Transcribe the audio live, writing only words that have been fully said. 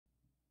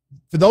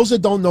For those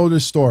that don't know the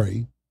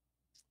story,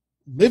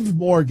 Liv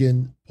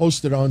Morgan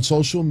posted on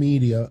social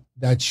media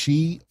that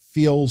she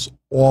feels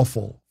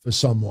awful for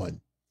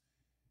someone.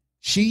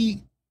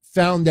 She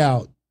found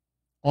out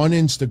on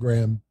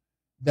Instagram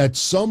that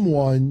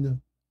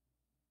someone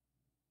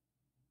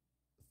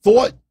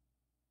thought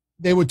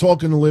they were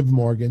talking to Liv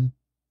Morgan,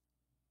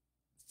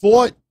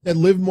 thought that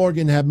Liv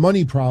Morgan had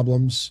money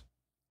problems,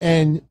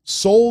 and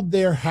sold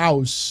their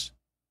house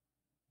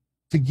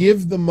to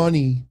give the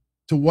money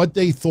to what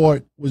they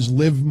thought was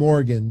Liv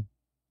Morgan,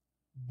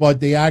 but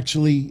they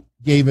actually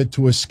gave it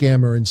to a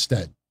scammer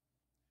instead.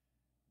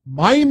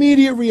 My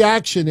immediate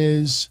reaction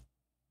is,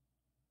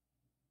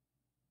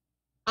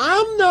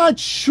 I'm not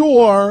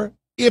sure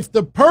if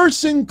the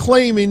person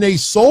claiming they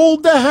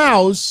sold the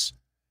house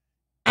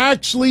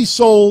actually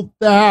sold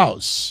the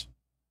house.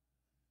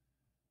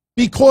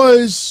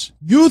 Because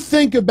you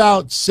think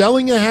about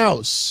selling a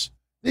house,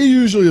 there are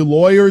usually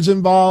lawyers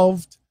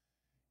involved.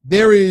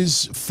 There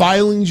is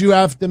filings you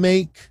have to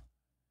make.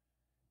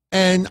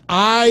 And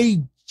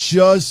I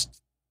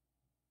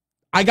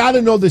got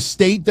to know the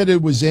state that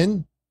it was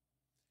in.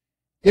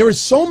 There is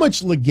so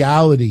much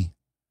legality.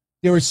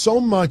 There is so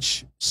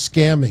much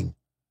scamming.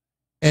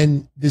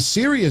 And the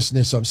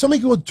seriousness of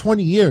somebody could go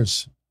 20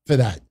 years for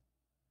that.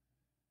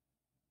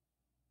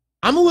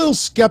 I'm a little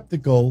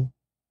skeptical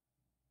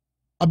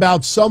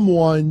about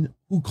someone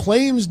who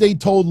claims they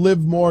told Liv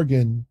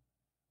Morgan,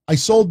 I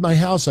sold my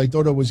house, I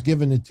thought I was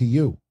giving it to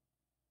you.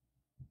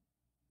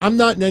 I'm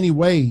not in any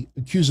way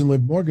accusing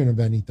Liv Morgan of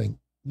anything.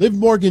 Liv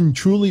Morgan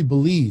truly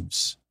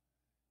believes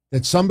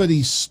that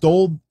somebody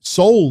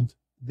sold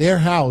their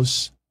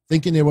house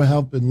thinking they were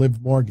helping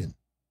Liv Morgan.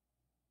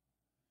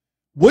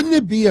 Wouldn't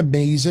it be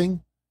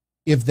amazing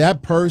if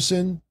that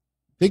person,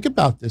 think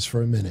about this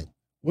for a minute,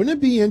 wouldn't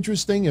it be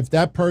interesting if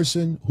that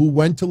person who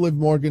went to Liv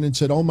Morgan and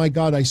said, oh my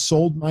God, I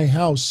sold my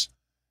house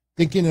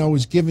thinking I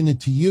was giving it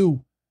to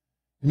you,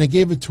 and I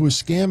gave it to a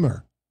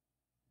scammer.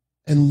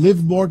 And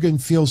Liv Morgan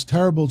feels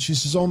terrible. She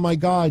says, oh my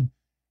God,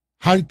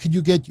 how could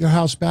you get your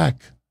house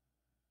back?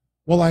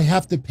 Well, I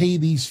have to pay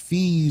these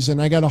fees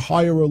and I got to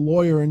hire a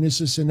lawyer and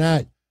this and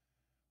that.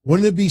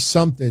 Wouldn't it be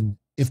something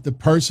if the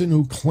person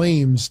who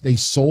claims they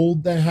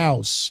sold the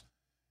house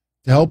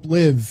to help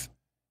Liv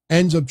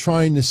ends up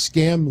trying to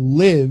scam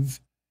Liv,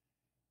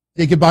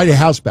 they could buy the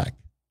house back?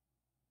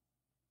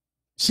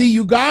 See,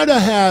 you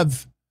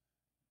have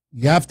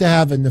to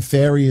have a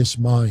nefarious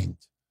mind.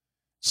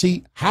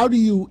 See, how do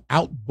you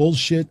out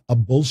bullshit a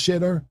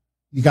bullshitter?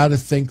 You got to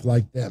think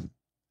like them.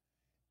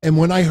 And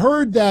when I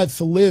heard that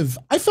for Liv,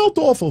 I felt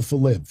awful for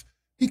Liv,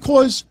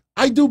 because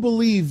I do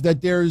believe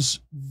that there's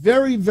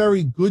very,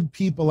 very good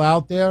people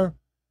out there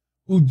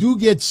who do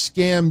get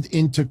scammed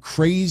into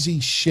crazy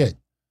shit.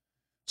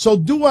 So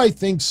do I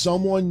think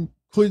someone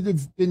could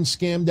have been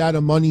scammed out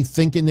of money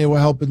thinking they were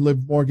helping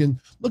Liv Morgan?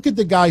 Look at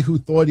the guy who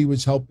thought he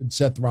was helping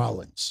Seth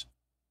Rollins.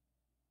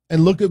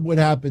 And look at what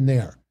happened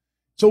there.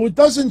 So it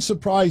doesn't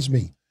surprise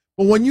me.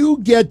 But when you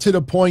get to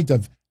the point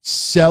of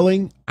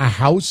selling a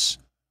house,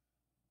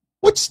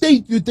 what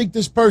state do you think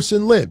this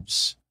person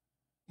lives?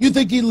 You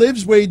think he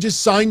lives where he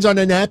just signs on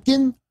a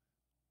napkin?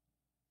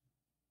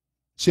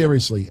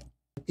 Seriously,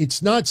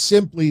 it's not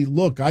simply,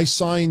 look, I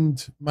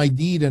signed my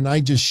deed and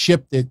I just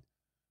shipped it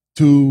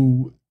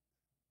to,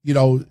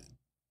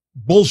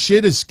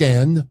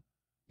 Bullshit-a-scan,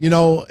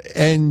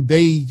 and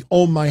they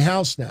own my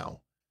house now.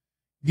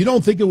 You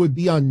don't think it would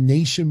be on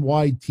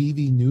nationwide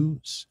TV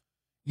news?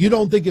 You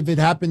don't think if it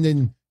happened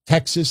in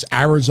Texas,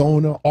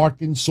 Arizona,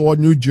 Arkansas,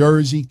 New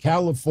Jersey,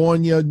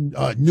 California,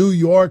 New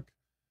York,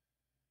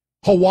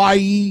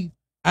 Hawaii,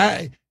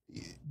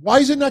 why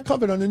is it not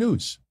covered on the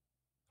news?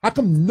 How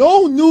come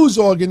no news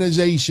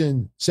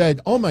organization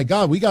said, oh my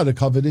God, we got to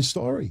cover this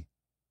story?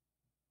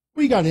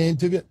 We got to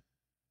interview.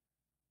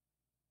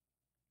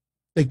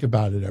 Think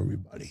about it,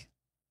 everybody.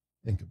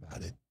 Think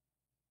about it.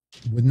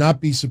 Would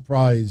not be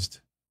surprised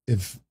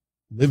if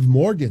Liv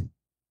Morgan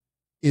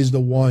is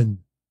the one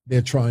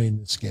they're trying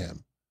to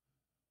scam.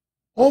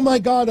 Oh my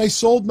God, I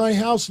sold my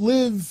house,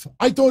 Liv.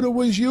 I thought it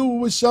was you. It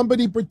was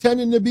somebody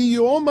pretending to be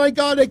you. Oh my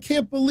God, I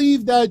can't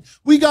believe that.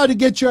 We got to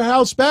get your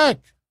house back.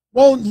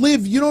 Well,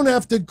 Liv, you don't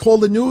have to call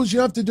the news. You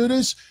don't have to do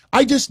this.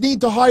 I just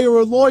need to hire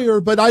a lawyer,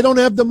 but I don't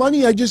have the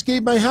money. I just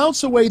gave my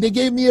house away. They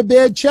gave me a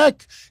bad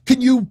check.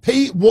 Can you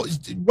pay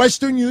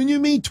Western Union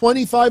me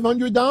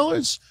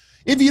 $2,500?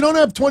 If you don't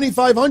have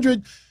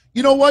 $2,500,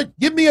 you know what?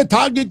 Give me a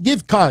Target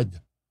gift card.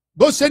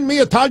 Go send me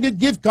a Target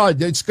gift card.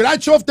 And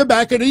scratch off the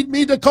back and read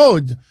me the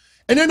code.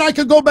 And then I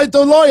could go back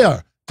to a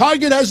lawyer.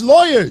 Target has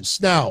lawyers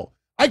now.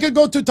 I could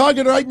go to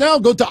Target right now,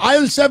 go to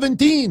aisle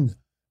 17,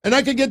 and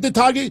I could get the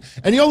Target.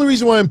 And the only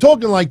reason why I'm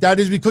talking like that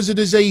is because it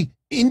is a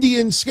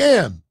Indian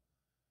scam.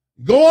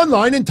 Go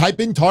online and type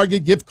in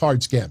Target gift card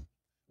scam.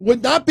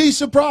 Would not be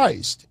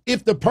surprised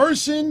if the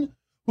person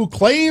who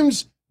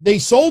claims they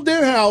sold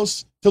their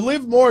house to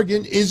Liv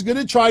Morgan is going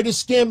to try to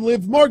scam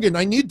Liv Morgan.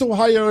 I need to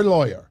hire a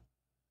lawyer.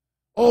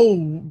 Oh,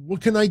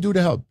 what can I do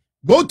to help?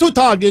 Go to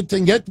Target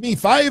and get me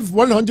 5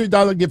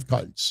 $100 gift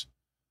cards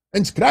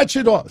and scratch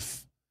it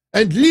off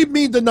and leave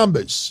me the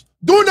numbers.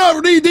 Do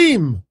not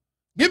redeem.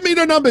 Give me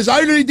the numbers.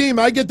 I redeem.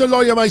 I get the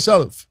lawyer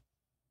myself.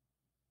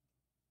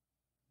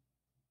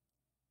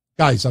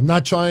 Guys, I'm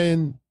not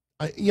trying.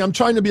 I'm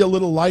trying to be a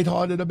little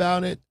lighthearted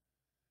about it.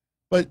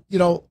 But,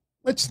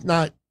 let's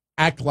not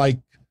act like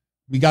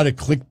we got a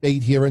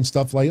clickbait here and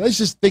stuff like that. Let's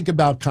just think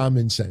about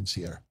common sense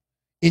here.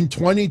 In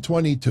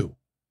 2022,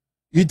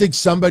 you think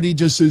somebody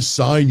just says,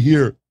 sign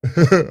here.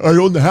 I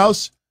own the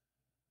house?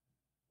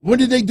 What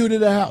did they do to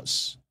the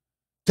house?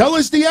 Tell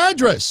us the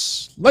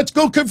address. Let's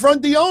go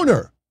confront the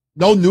owner.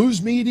 No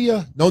news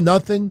media, no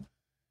nothing.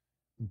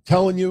 I'm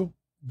telling you,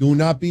 do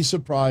not be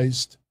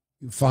surprised.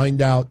 You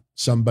find out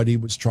somebody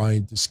was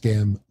trying to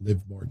scam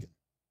Liv Morgan.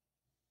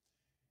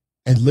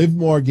 And Liv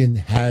Morgan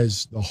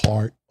has the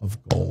heart of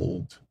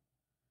gold.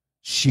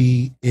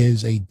 She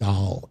is a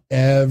doll.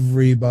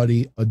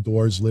 Everybody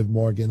adores Liv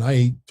Morgan.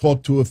 I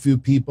talked to a few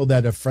people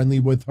that are friendly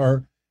with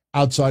her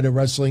outside of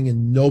wrestling,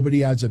 and nobody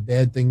has a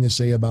bad thing to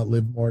say about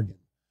Liv Morgan.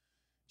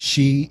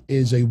 She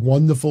is a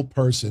wonderful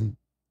person.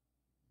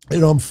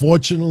 And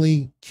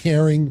unfortunately,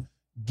 caring,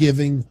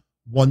 giving,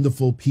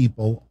 wonderful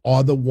people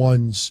are the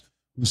ones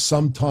who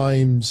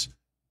sometimes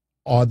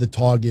are the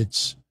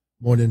targets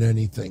more than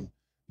anything,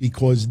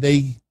 because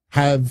they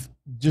have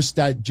just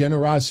that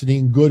generosity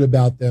and good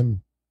about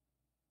them.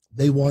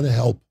 They want to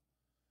help.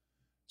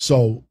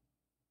 So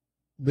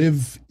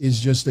Liv is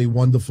just a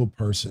wonderful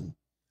person.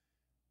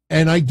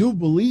 And I do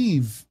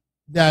believe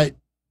that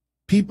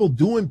people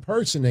do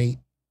impersonate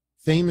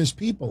famous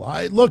people.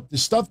 Look, the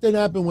stuff that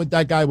happened with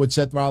that guy with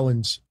Seth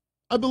Rollins,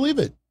 I believe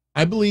it.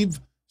 I believe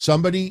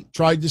somebody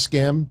tried to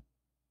scam,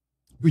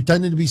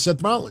 pretending to be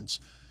Seth Rollins.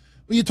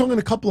 But you're talking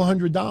a couple of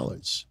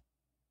 $100.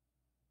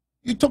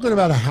 You're talking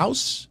about a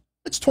house?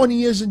 It's 20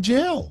 years in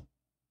jail.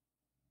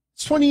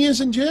 It's 20 years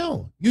in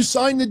jail. You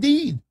signed the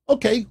deed.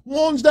 Okay, who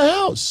owns the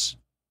house?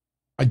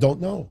 I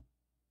don't know.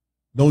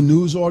 No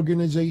news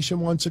organization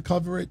wants to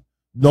cover it.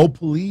 No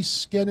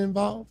police get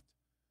involved.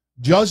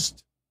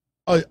 Just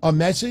a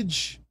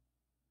message.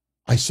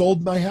 I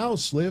sold my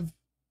house, Liv.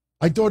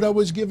 I thought I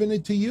was giving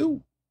it to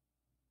you.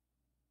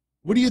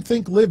 What do you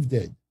think Liv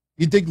did?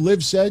 You think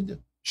Liv said,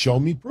 show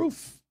me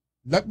proof.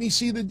 Let me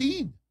see the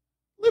deed.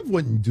 Liv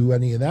wouldn't do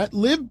any of that.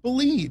 Liv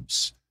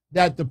believes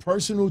that the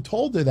person who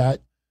told her that,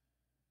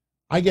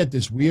 I get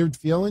this weird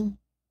feeling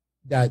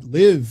that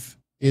Liv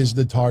is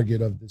the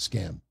target of the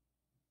scam.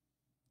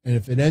 And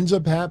if it ends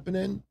up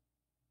happening,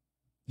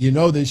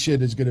 this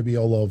shit is going to be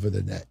all over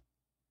the net.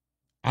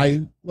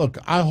 I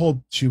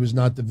hope she was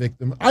not the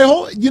victim. I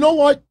hope, you know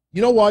what?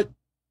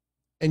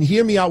 And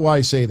hear me out while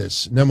I say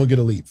this, and then we're going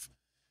to leave.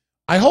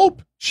 I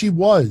hope she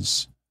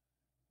was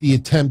the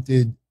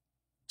attempted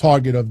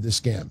target of the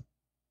scam,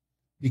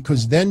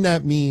 because then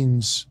that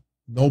means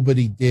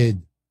nobody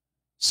did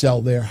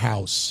sell their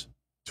house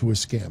to a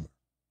scammer.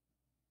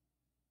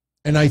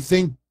 And I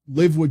think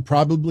Liv would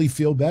probably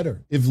feel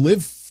better. If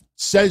Liv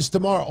says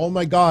tomorrow, oh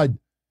my God,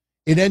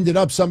 it ended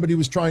up somebody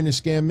was trying to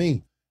scam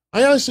me,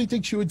 I honestly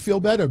think she would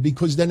feel better,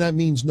 because then that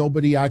means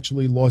nobody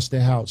actually lost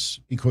their house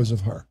because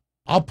of her.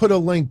 I'll put a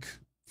link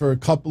for a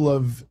couple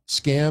of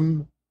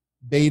scam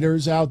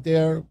baiters out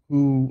there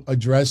who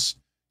address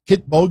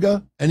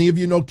Kitboga. Any of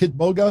you know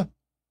Kitboga?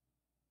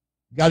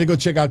 Got to go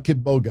check out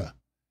Kitboga.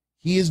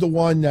 He is the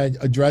one that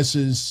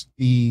addresses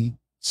the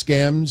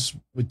scams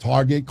with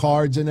Target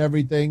cards and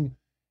everything.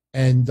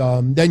 And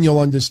then you'll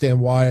understand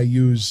why I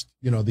used,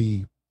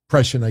 the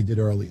impression I did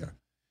earlier.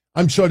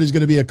 I'm sure there's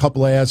going to be a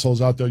couple of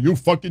assholes out there. You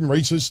fucking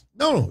racist.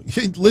 No,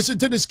 listen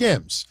to the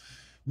scams.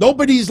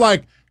 Nobody's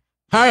like,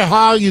 hi,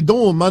 how you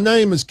doing? My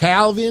name is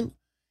Calvin.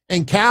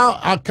 And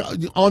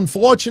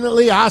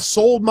unfortunately, I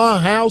sold my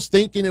house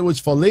thinking it was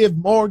for Liv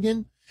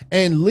Morgan.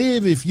 And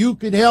Liv, if you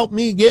could help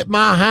me get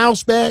my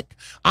house back,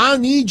 I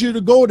need you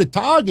to go to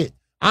Target.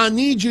 I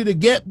need you to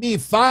get me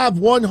 5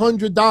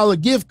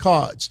 $100 gift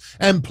cards.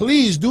 And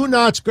please do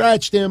not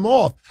scratch them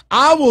off.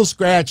 I will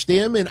scratch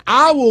them, and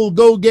I will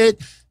go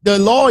get the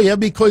lawyer,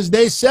 because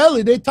they sell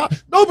it.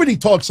 Nobody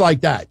talks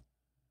like that.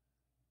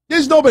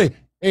 There's nobody.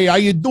 Hey, how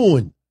you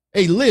doing?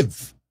 Hey,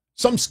 Liv.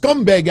 Some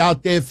scumbag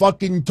out there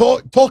fucking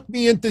talked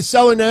me into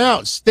selling the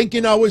house,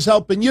 thinking I was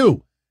helping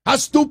you. How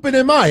stupid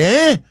am I,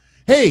 eh?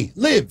 Hey,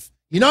 Liv,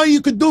 you know what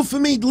you could do for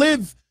me,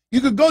 Liv?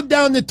 You could go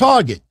down to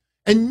Target,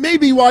 and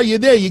maybe while you're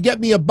there, you get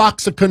me a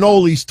box of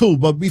cannolis too.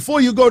 But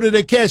before you go to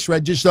the cash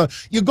register,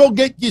 you go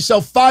get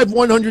yourself 5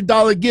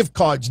 $100 gift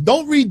cards.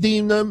 Don't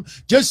redeem them.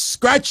 Just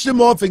scratch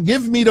them off and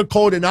give me the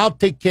code, and I'll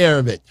take care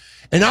of it.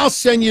 And I'll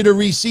send you the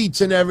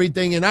receipts and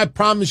everything, and I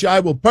promise you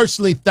I will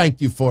personally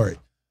thank you for it.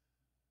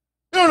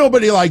 There's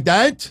nobody like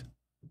that.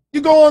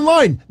 You go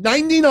online.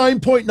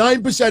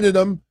 99.9% of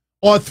them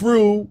are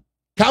through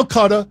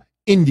Calcutta,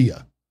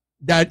 India.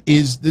 That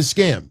is the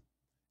scam.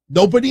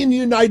 Nobody in the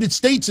United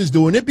States is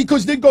doing it,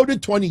 because they go to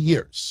 20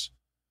 years.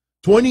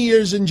 20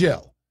 years in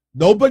jail.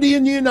 Nobody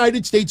in the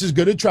United States is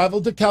going to travel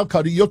to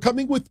Calcutta. You're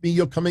coming with me.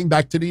 You're coming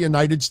back to the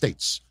United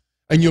States.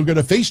 And you're going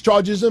to face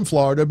charges in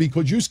Florida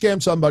because you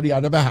scammed somebody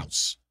out of a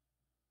house.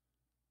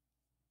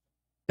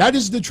 That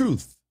is the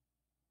truth.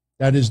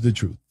 That is the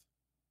truth.